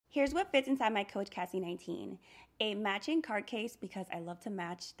Here's what fits inside my Coach Cassie 19. A matching card case because I love to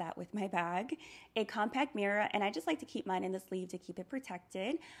match that with my bag. A compact mirror, and I just like to keep mine in the sleeve to keep it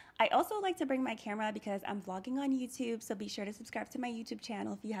protected. I also like to bring my camera because I'm vlogging on YouTube, so be sure to subscribe to my YouTube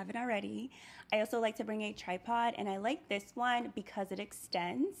channel if you haven't already. I also like to bring a tripod, and I like this one because it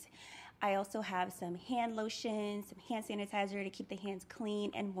extends. I also have some hand lotion, some hand sanitizer to keep the hands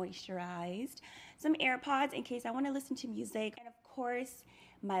clean and moisturized, some AirPods in case I want to listen to music, and of course,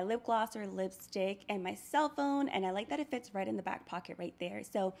 my lip gloss or lipstick and my cell phone, and I like that it fits right in the back pocket right there.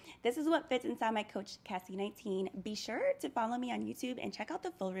 So this is what fits inside my Coach Cassie 19. Be sure to follow me on YouTube and check out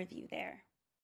the full review there.